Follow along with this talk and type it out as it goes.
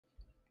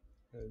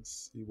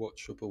Let's see what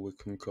trouble we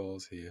can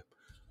cause here.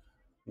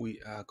 We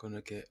are going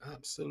to get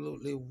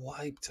absolutely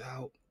wiped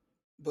out,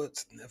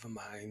 but never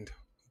mind.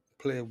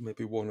 Play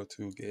maybe 1 or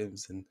 2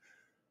 games and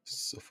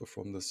suffer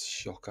from the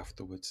shock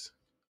afterwards.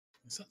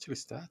 It's actually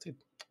started.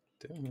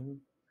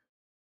 Damn.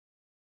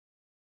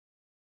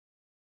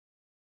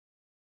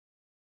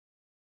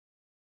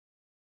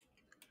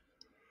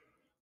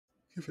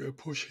 Give it a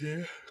push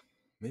here.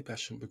 Maybe I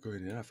shouldn't be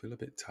going in. I feel a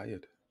bit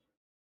tired.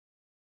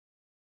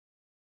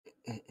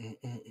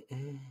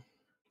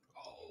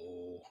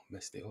 Oh,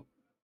 messed it up.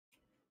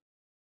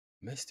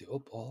 Messed it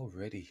up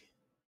already.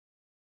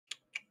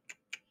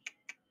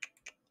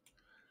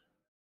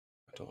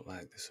 I don't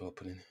like this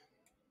opening.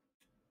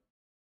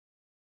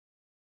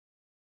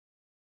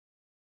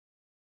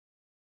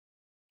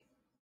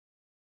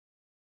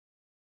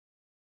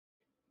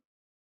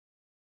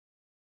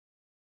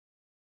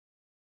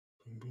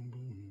 Boom, boom,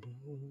 boom,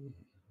 boom.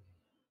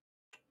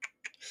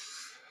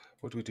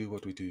 What do we do?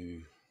 What do we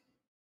do?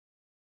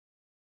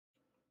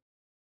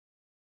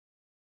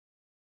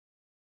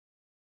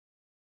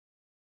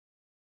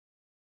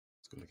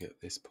 It's going to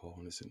get this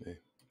pawn, isn't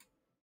it?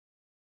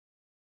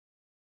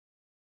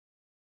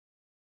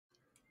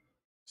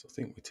 So I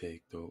think we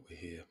take, don't we,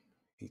 here?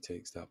 He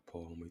takes that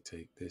pawn, we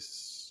take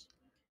this.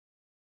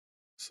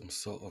 Some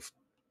sort of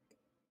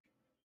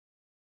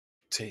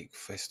take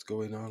fest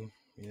going on.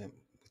 Yeah,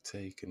 we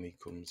take and he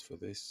comes for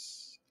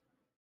this.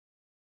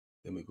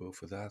 Then we go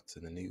for that,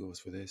 and then he goes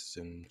for this,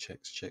 and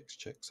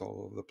checks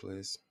all over the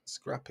place.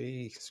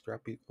 Scrappy.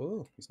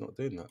 Oh, he's not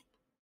doing that.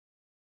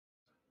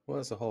 Well,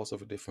 that's a horse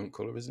of a different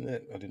colour, isn't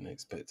it? I didn't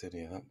expect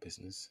any of that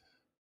business.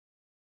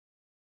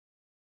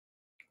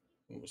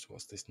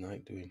 What's this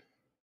knight doing?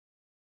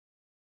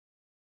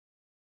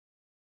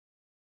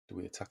 Do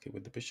we attack it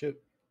with the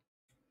bishop?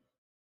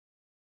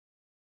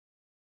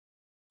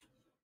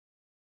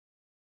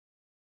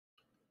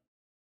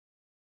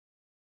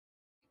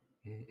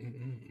 He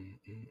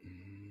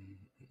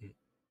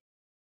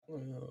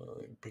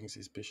brings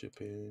his bishop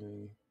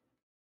in.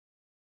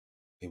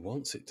 He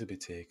wants it to be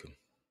taken.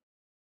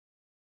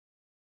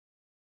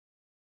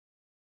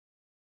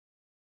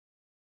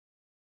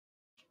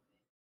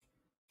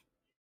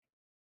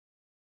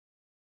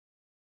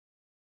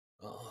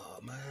 Oh,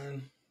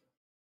 man.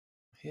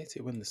 I hate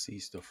it when they see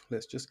stuff.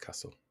 Let's just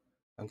castle.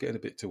 I'm getting a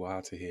bit too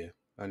arty here.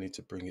 I need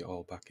to bring it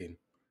all back in.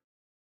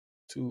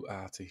 Too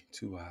arty.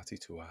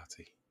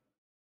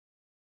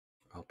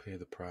 I'll pay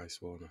the price,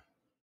 won't I?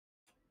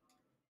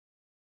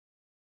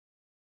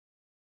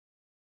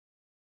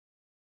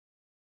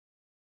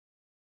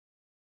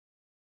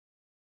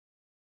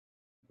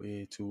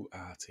 Way too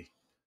arty.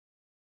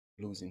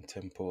 Losing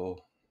tempo,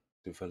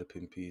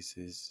 developing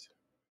pieces.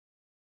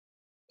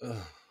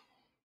 Ugh.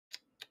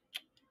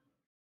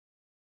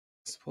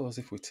 I suppose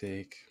if we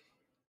take,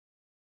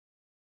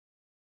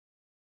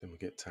 then we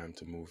get time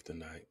to move the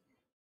knight.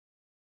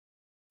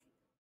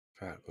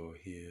 Can't go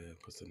here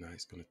because the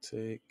knight's going to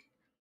take.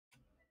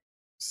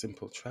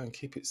 Simple. Try and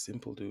keep it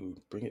simple,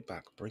 dude. Bring it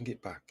back. Rein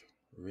it back.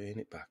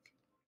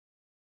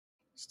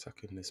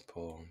 Attacking this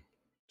pawn.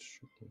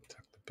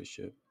 Attack the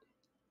bishop.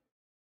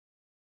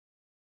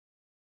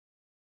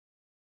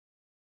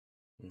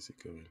 Where's it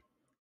going?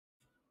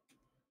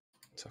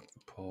 Attack the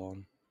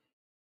pawn.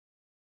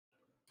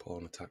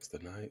 Pawn attacks the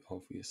knight,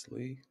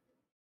 obviously.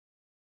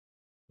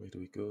 Where do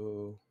we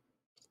go?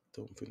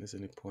 Don't think there's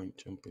any point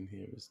jumping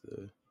here, is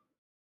there?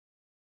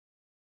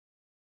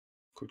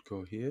 Could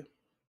go here.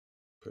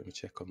 Putting a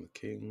check on the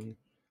king.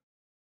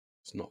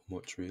 It's not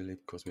much really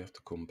because we have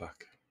to come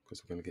back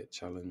because we're going to get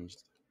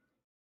challenged.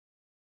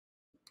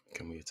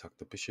 Can we attack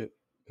the bishop?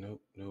 No.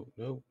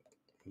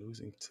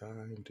 Losing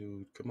time,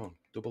 dude. Come on,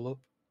 double up.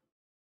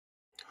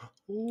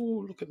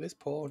 Oh, look at this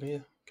pawn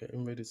here.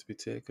 Getting ready to be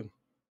taken.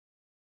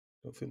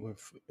 Don't think we're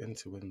in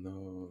to win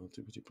though.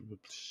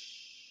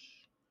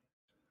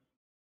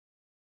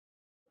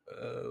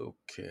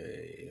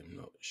 Okay, I'm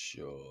not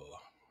sure.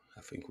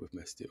 I think we've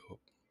messed it up.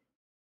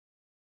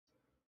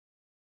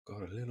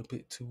 Got a little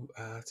bit too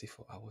arty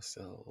for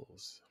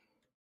ourselves.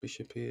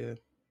 Bishop here.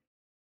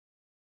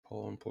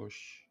 Pawn push.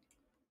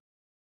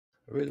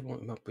 I really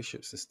want my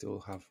bishops to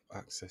still have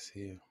access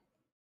here.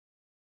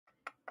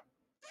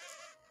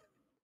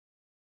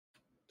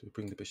 Do we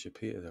bring the bishop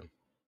here then?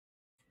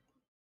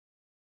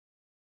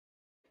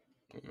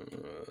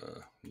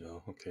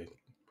 No, okay.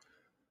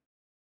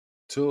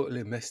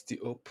 Totally messed it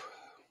up.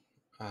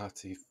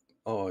 Arty.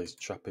 Oh, he's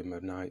trapping my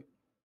knight.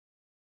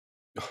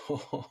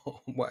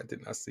 Oh, why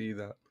didn't I see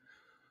that?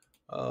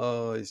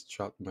 Oh, he's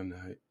trapped my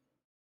knight.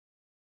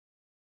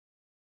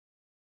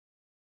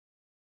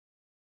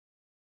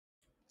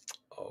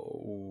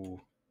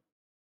 Oh,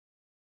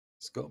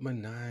 it's got my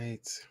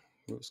knight.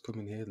 Rook's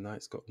coming here. The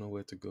knight's got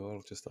nowhere to go.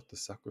 I'll just have to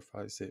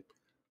sacrifice it.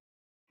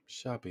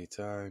 Shabby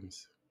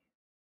times.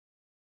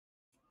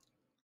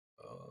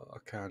 Oh, I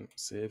can't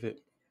save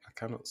it. I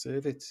cannot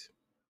save it.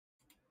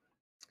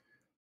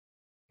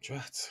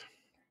 Drat.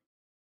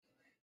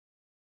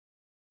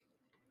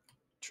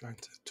 Trying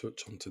to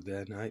touch onto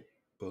their knight,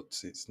 but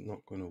it's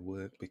not going to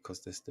work because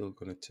they're still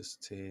going to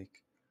just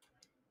take.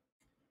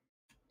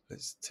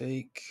 Let's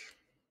take.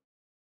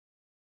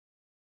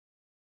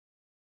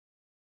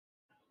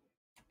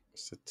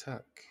 Let's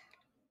attack.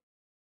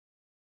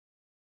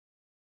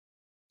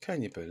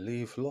 Can you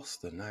believe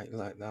lost the knight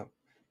like that?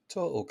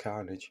 Total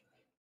carnage.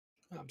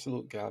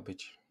 Absolute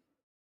garbage.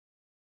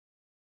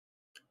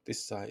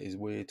 This site is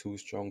way too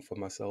strong for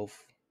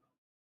myself.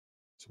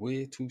 It's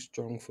way too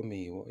strong for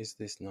me. What is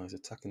this now? He's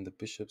attacking the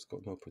bishop's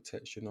got no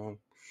protection on.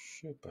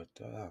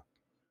 Shubada.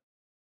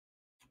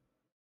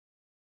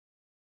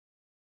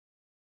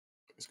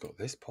 It's got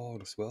this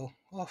pawn as well.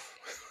 Off.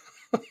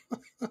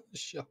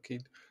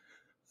 Shocking.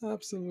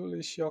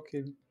 Absolutely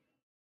shocking.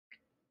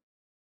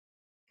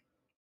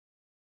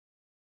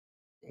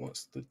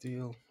 What's the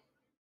deal?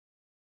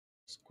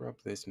 Let's grab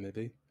this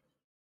maybe.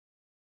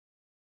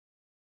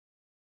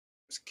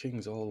 This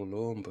king's all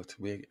alone, but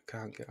we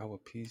can't get our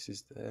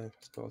pieces there.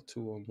 It's got a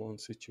 2-on-1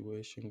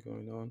 situation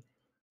going on.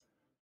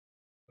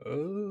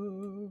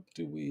 Oh,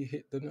 do we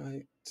hit the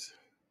knight?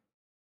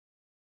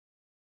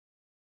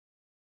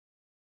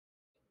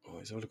 Oh,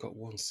 he's only got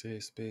one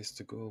safe space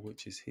to go,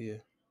 which is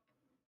here.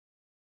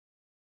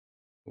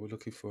 We're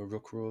looking for a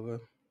rook rover.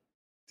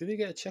 Did he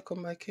get a check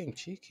on my king?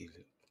 Cheeky.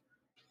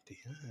 Bloody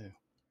hell.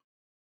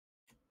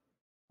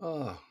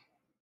 Oh.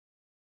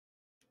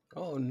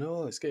 Oh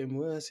no, it's getting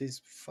worse.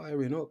 He's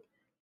firing up.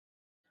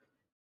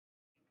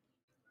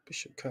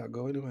 Bishop can't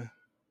go anywhere.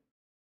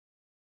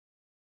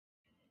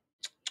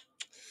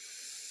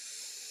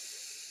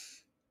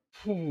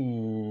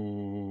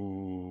 Ooh.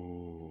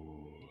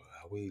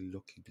 Are we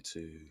looking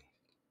to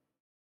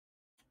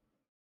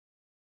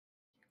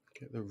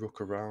get the rook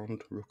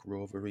around, rook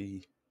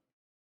rovery,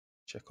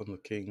 check on the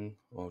king,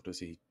 or does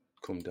he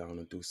come down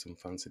and do some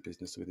fancy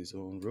business with his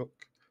own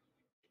rook?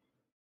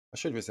 I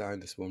should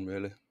resign this one,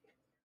 really.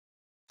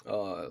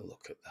 Oh,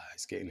 look at that.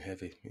 It's getting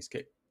heavy. It's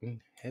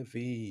getting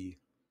heavy.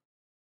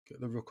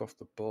 Get the rook off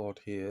the board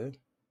here.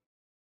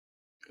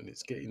 And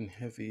it's getting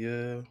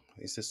heavier.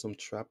 Is there some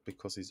trap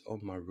because he's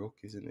on my rook,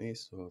 isn't he?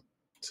 So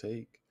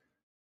take.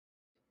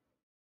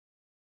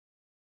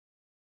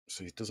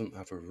 So he doesn't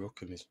have a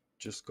rook and he's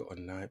just got a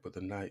knight, but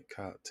the knight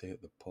can't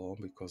take the pawn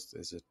because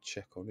there's a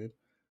check on him.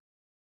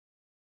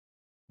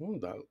 Well,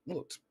 that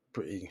looked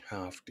pretty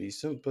half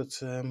decent,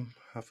 but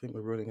I think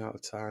we're running out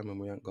of time and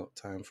we ain't got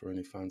time for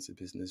any fancy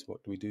business.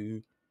 What do we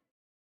do?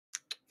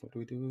 What do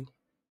we do?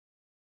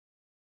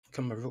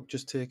 Can my rook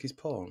just take his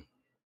pawn?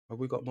 Have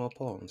we got more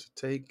pawns?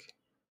 Take.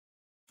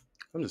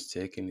 I'm just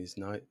taking his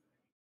knight.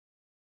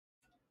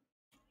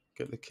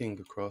 Get the king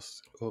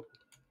across. Up,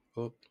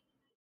 up.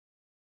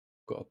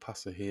 Got a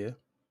passer here.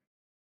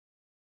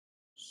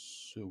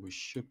 So we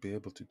should be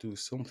able to do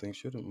something,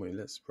 shouldn't we?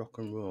 Let's rock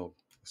and roll.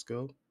 Let's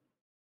go.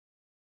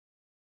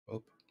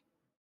 Up.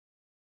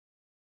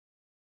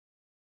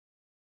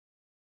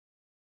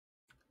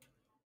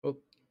 Up.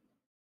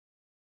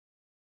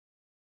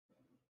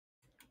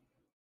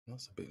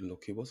 That's a bit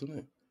lucky, wasn't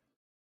it?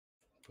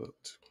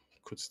 But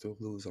could still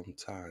lose on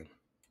time.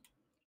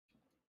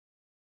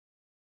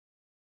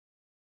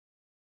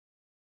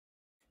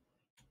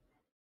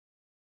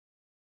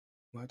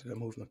 Why did I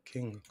move my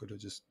king? I could have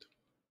just...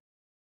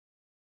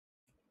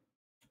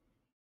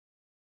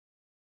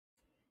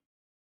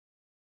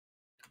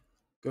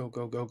 Go,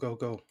 go, go, go,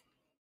 go.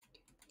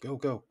 Go,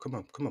 go. Come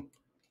on, come on.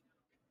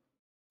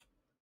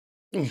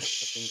 I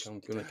think I'm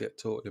going to get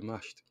totally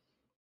mashed.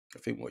 I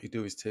think what you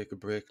do is take a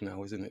break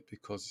now, isn't it?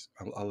 Because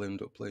I'll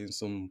end up playing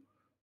some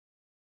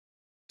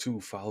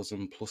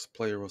 2,000 plus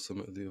player or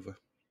something or the other.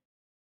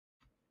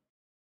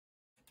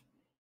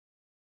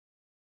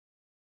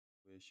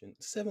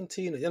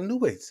 17, I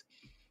knew it.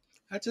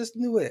 I just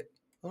knew it.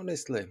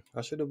 Honestly,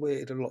 I should have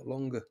waited a lot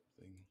longer.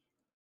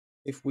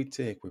 If we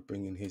take, we're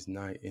bringing his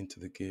knight into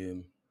the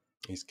game,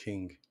 his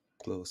king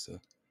closer.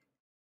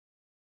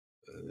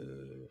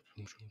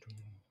 I'm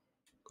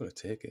gonna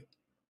take it.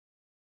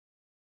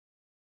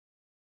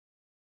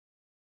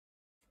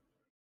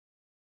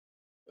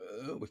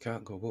 We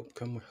can't go up,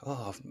 can we?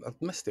 Oh,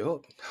 I've messed it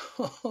up.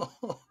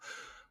 Oh,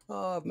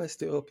 I've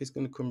messed it up. He's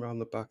gonna come around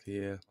the back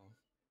here.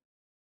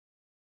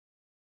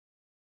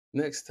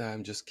 Next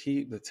time, just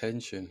keep the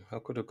tension. I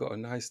could have got a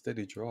nice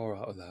steady draw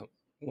out of that.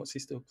 What's he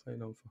still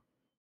playing on for?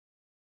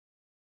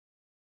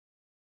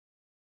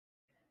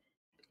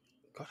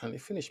 God, hasn't he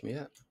finished me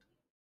yet?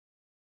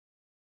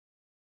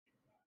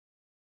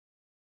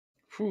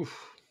 Whew.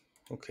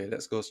 Okay,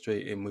 let's go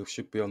straight in. We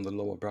should be on the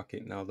lower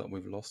bracket now that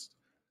we've lost.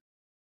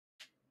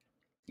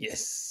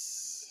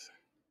 Yes.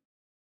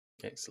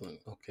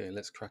 Excellent. Okay,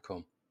 let's crack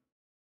on.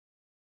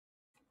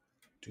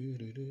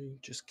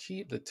 Just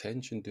keep the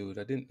tension, dude.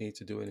 I didn't need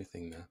to do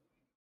anything there.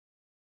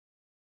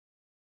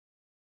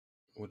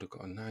 Would have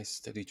got a nice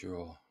steady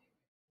draw.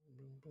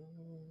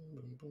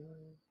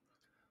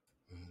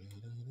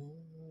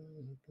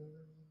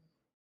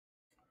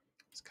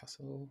 It's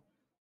castle.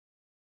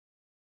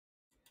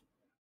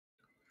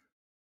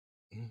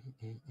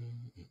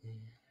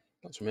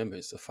 Let's remember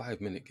it's a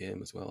 5-minute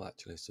game as well,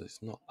 actually, so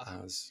it's not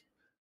as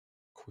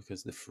quick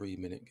as the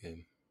 3-minute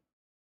game.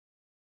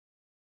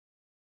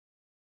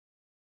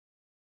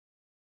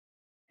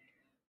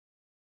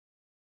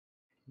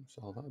 What's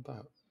all that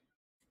about?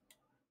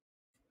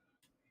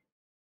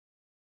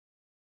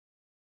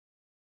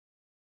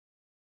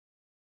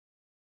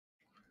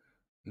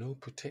 No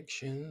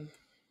protection.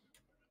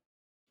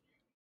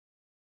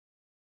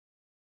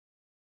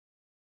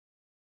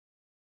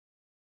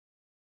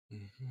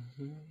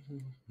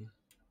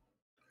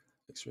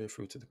 X-ray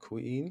through to the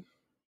queen.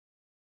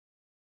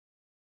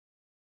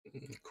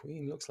 The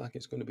queen looks like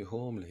it's going to be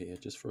homely here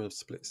just for a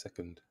split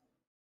second.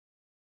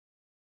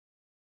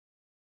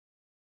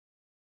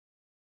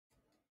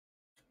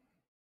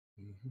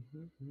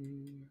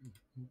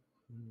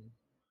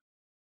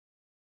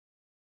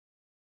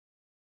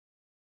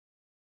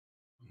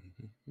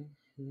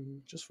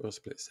 Just for a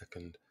split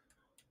second.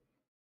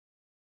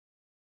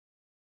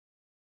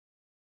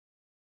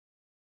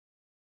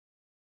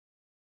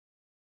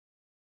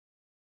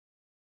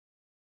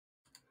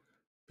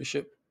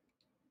 Bishop.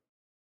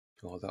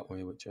 Or that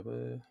way,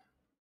 whichever.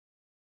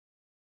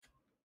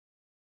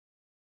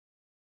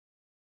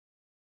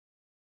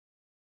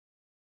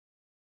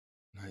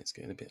 Knight's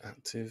getting a bit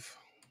active.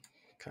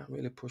 Can't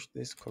really push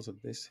this because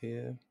of this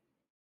here.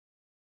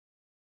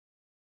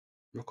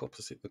 Rook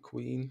opposite the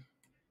queen.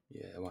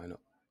 Yeah, why not?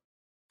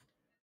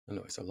 I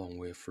know it's a long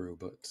way through,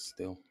 but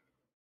still.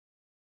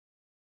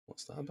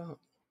 What's that about?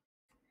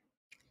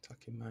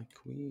 Attacking my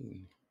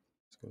queen.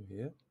 Let's go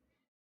here.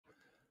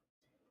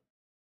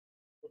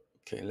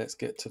 Okay, let's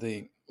get to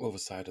the other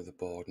side of the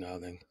board now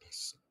then.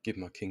 Let's give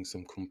my king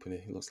some company.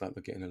 It looks like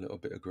they're getting a little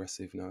bit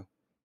aggressive now.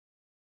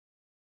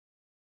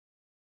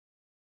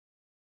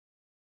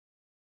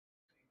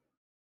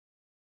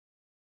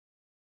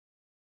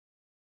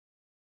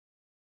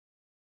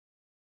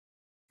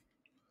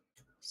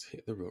 Let's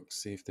hit the rook,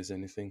 see if there's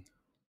anything.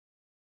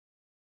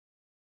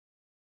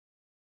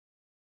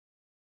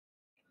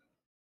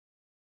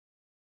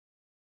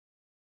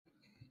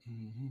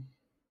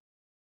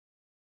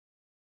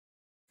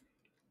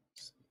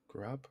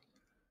 Grab.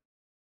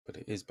 But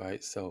it is by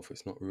itself,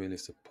 it's not really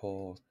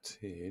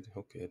supported.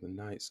 Okay, the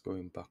knight's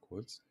going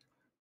backwards.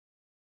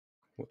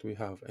 What do we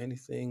have?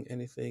 Anything?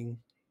 Anything?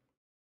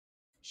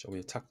 Shall we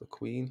attack the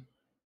queen?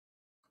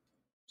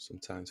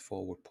 Sometimes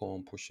forward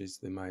pawn pushes,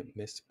 they might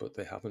miss, but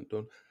they haven't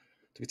done.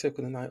 Do we take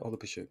with the knight or the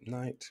bishop?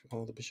 Knight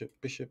or the bishop?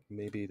 Bishop,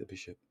 maybe the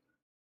bishop.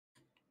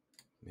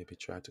 Maybe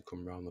try to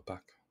come round the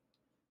back.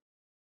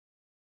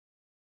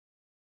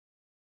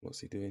 What's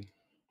he doing?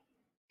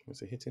 What's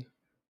he hitting?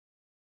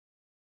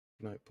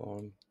 Knight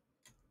pawn.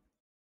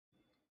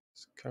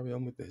 Let's carry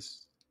on with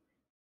this.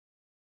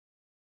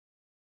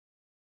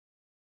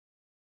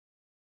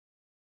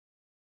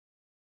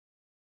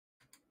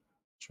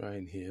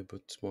 Trying here,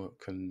 but what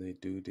can they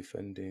do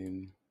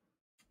defending?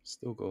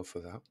 Still go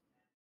for that.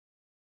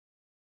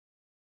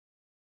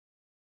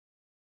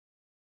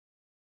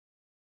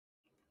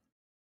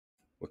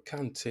 We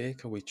can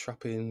take, are we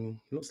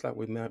trapping? Looks like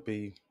we might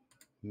be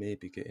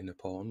maybe getting a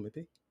pawn,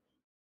 maybe.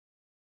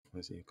 Or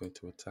is he going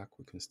to attack?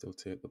 We can still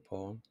take the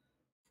pawn.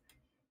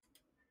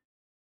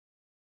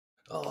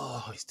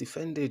 Oh, he's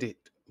defended it.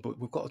 But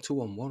we've got a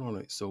 2-on-1 on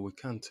it, so we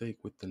can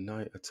take with the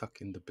knight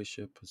attacking the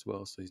bishop as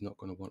well, so he's not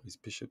going to want his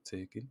bishop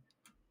taken.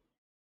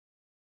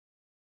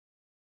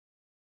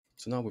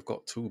 So now we've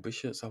got two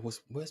bishops.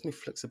 Where's my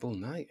flexible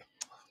knight?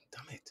 Oh,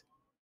 damn it.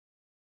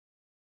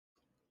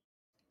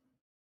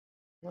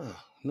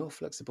 Ah, no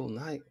flexible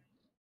knight.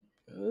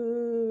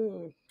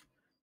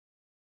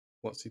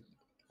 What's he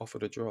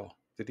offered a draw?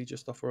 Did he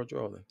just offer a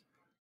draw then?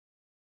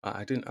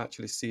 I didn't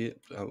actually see it.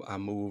 I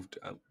moved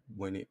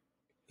when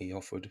he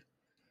offered.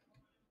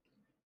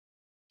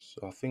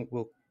 So I think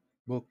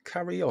we'll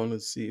carry on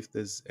and see if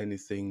there's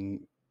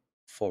anything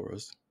for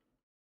us.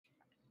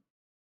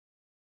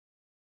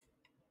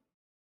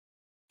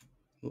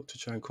 Look to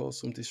try and cause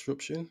some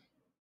disruption.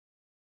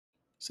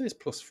 See, it's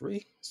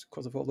 +3. It's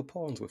because of all the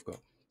pawns we've got.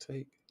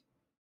 Take.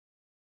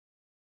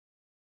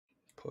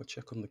 Put a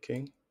check on the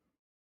king.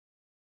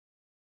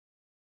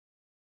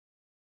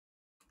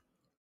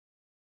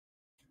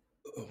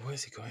 Oh,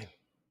 where's he going?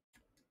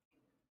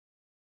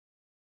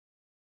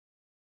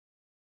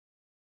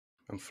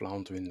 I'm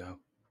floundering now.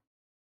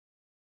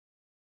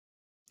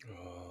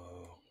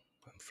 Oh,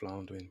 I'm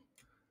floundering.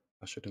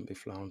 I shouldn't be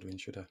floundering,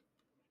 should I?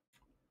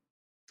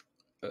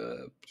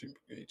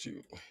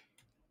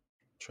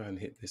 Try and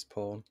hit this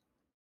pawn.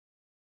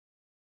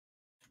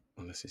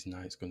 Unless his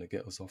knight's going to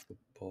get us off the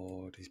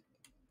board. He's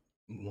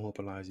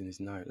mobilizing his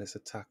knight. Let's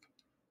attack.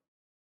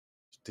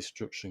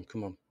 Destruction,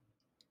 come on.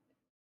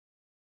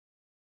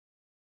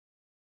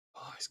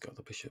 Oh, he's got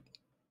the bishop.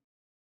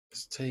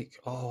 Let's take.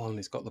 Oh, and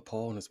he's got the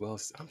pawn as well.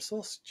 I'm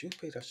so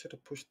stupid. I should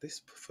have pushed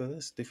this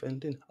first,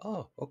 defending.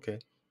 Oh, okay.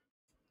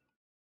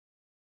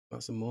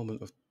 That's a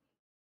moment of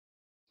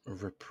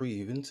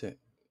reprieve, isn't it?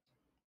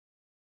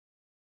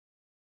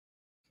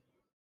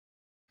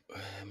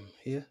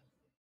 Here.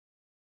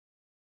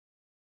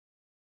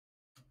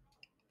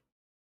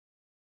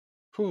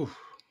 Whew.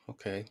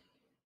 Okay.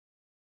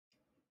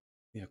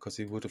 Yeah, because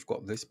he would have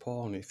got this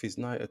pawn. If his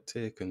knight had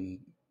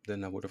taken,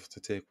 then I would have to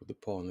take with the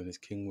pawn, and his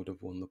king would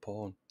have won the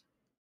pawn.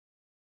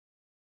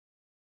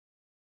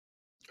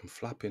 I'm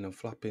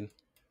flapping.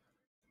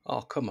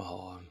 Oh, come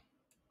on.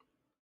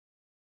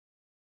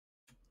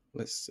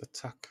 Let's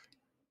attack.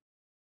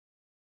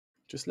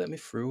 Just let me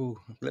through.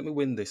 Let me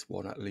win this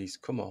one at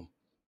least. Come on.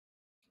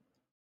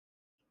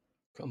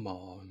 Come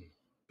on.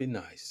 Be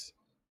nice.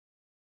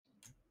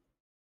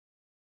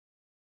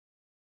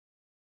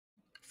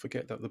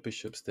 Forget that the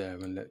bishop's there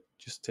and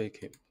just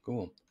take it.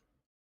 Go on.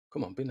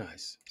 Come on, be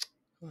nice.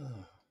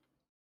 Ah,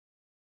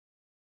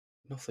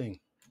 nothing.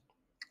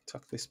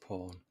 Attack this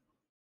pawn.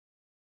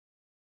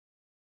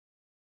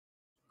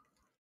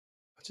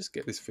 I just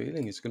get this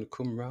feeling it's going to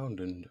come round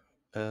and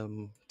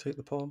take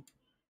the pawn.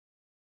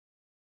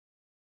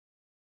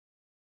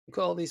 You've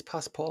got all these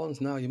passed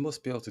pawns now. You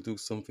must be able to do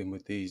something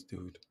with these,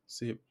 dude.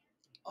 See?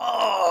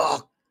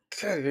 Oh,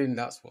 Kevin,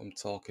 that's what I'm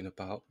talking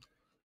about.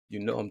 You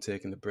know I'm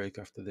taking the break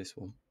after this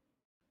one.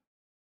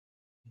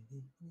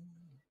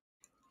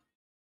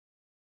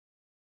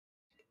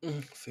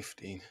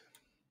 15.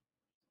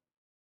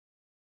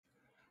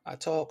 I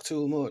talk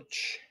too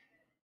much.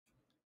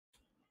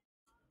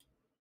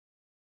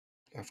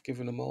 I've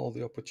given them all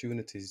the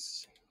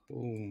opportunities.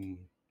 Boom.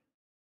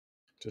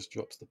 Just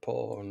drops the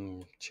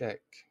pawn.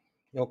 Check.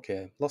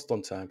 Okay, lost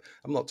on time.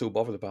 I'm not too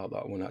bothered about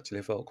that one, actually.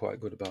 I felt quite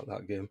good about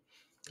that game.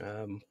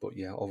 But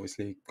yeah,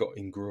 obviously got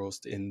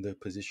engrossed in the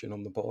position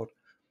on the board.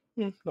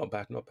 Not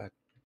bad, not bad.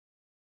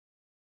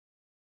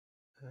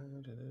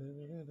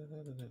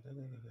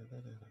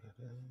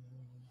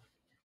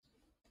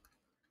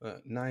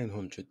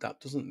 900. That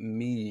doesn't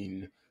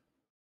mean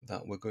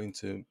that we're going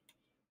to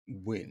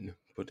win,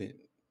 but it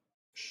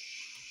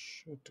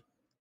should,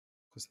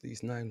 because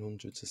these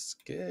 900s are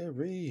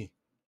scary.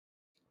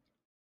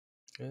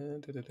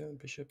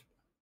 Bishop.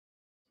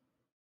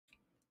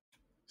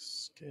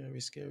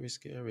 Scary, scary,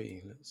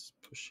 scary. Let's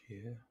push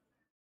here.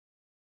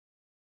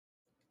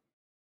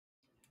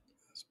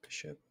 That's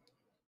bishop.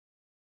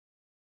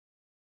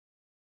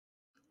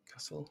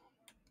 Castle.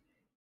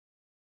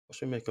 I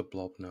should make a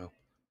blob now.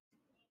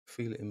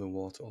 Feel it in the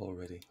water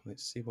already.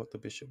 Let's see what the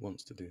bishop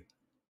wants to do.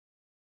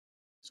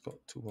 It's got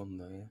 2 on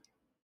there.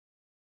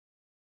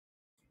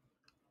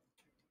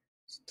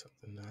 Let's take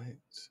the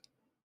knight.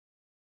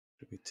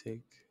 Do we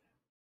take?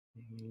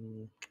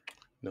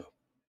 No.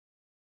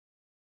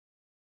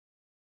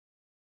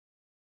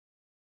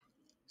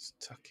 It's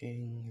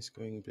attacking. It's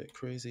going a bit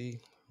crazy.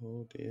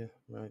 Oh dear.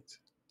 Right.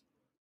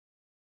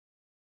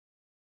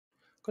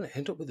 I'm going to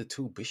end up with the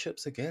 2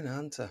 bishops again,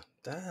 aren't I?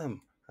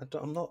 Damn.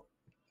 I'm not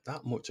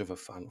that much of a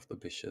fan of the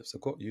bishops. I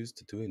got used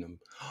to doing them.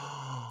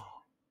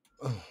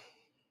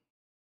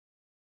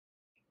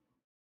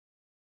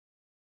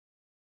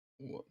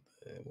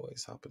 What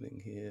is happening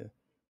here?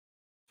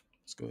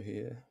 Let's go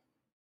here.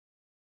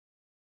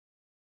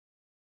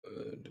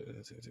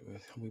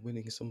 Are we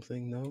winning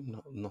something? No,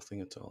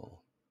 nothing at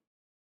all.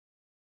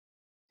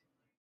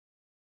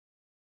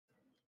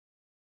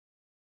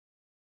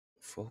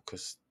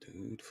 Focus,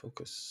 dude,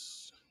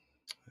 focus.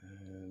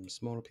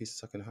 Smaller piece,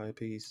 second higher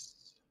piece.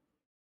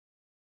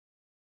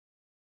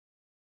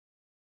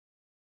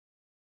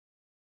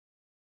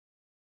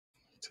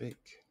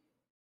 Take.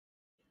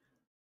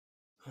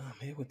 Oh,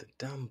 I'm here with the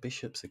damn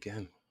bishops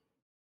again.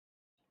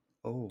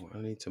 Oh, I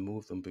need to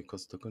move them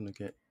because they're going to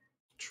get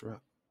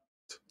trapped.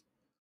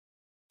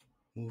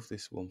 Move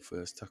this one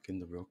first, attacking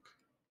the rook.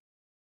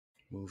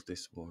 Move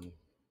this one,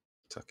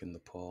 attacking the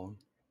pawn.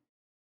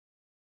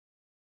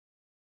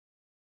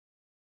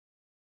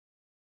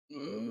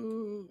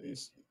 Oh,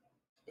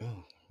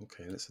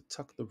 okay, let's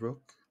attack the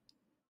rook.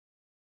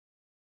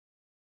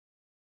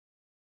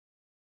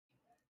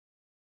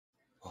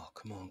 Oh,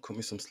 come on, cut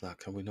me some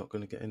slack. Are we not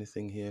going to get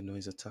anything here? No,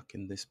 he's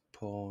attacking this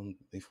pawn.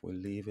 If we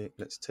leave it,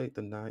 let's take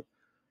the knight.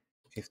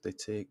 If they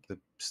take, the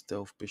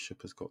stealth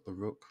bishop has got the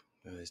rook.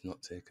 He's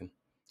not taken.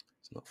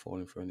 He's not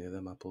falling for any of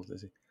them apples,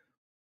 is he?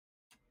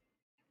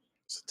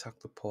 Let's attack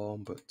the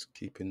pawn, but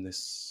keeping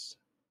this.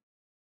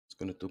 It's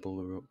going to double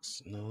the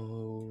rooks.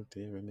 No,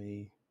 dear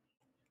me.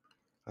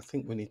 I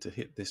think we need to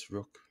hit this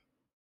rook,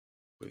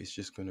 but he's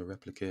just going to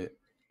replicate.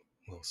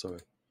 Well, sorry,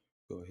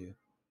 go here.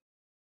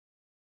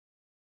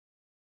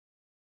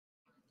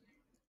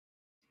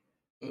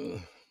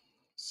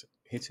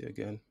 Hit it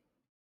again.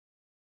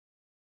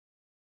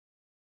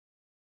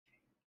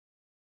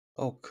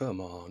 Oh, come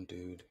on,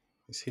 dude.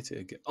 He's hit it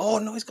again. Oh,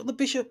 no, he's got the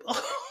bishop.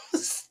 Oh,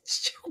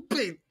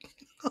 stupid.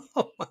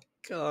 Oh, my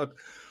God.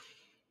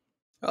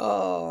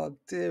 Oh,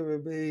 dear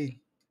me.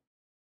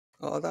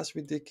 Oh, that's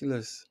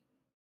ridiculous.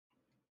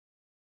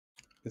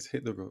 Let's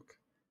hit the rook.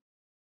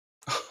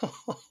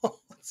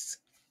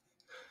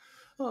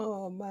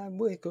 Oh, man,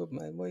 wake up,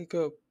 man, wake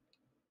up.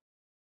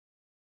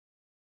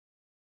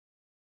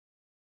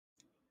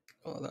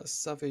 Oh, that's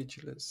savage.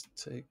 Let's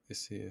take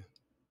this here.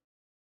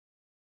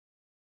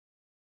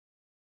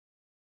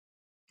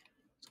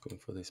 Let's go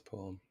for this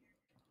pawn.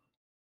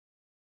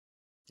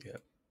 Yeah,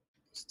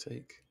 let's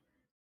take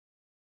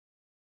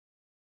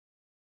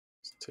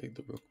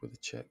the rook with a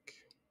check.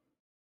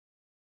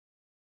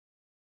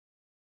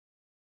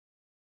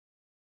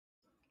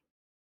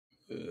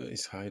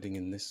 He's hiding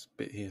in this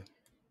bit here.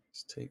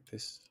 Let's take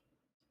this.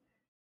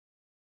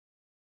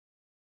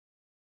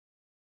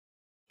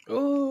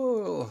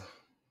 Oh,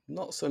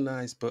 not so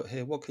nice, but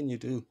hey, what can you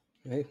do?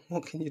 Hey,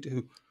 what can you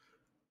do?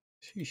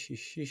 Sheesh,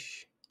 sheesh,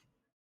 sheesh.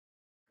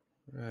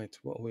 Right,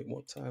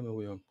 what time are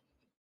we on?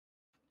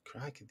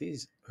 Crikey,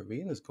 these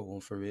arenas go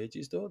on for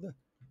ages, don't they?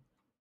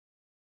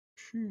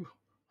 Phew,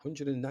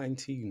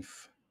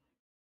 119th.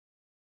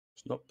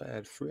 It's not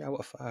bad. 3 out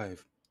of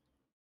 5.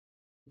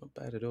 Not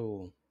bad at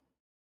all.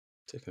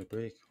 Taking a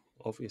break,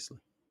 obviously.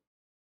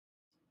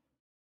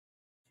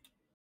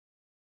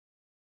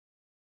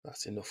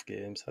 That's enough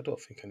games. I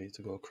don't think I need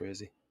to go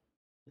crazy.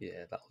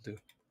 Yeah, that'll do.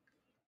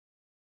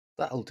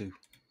 That'll do.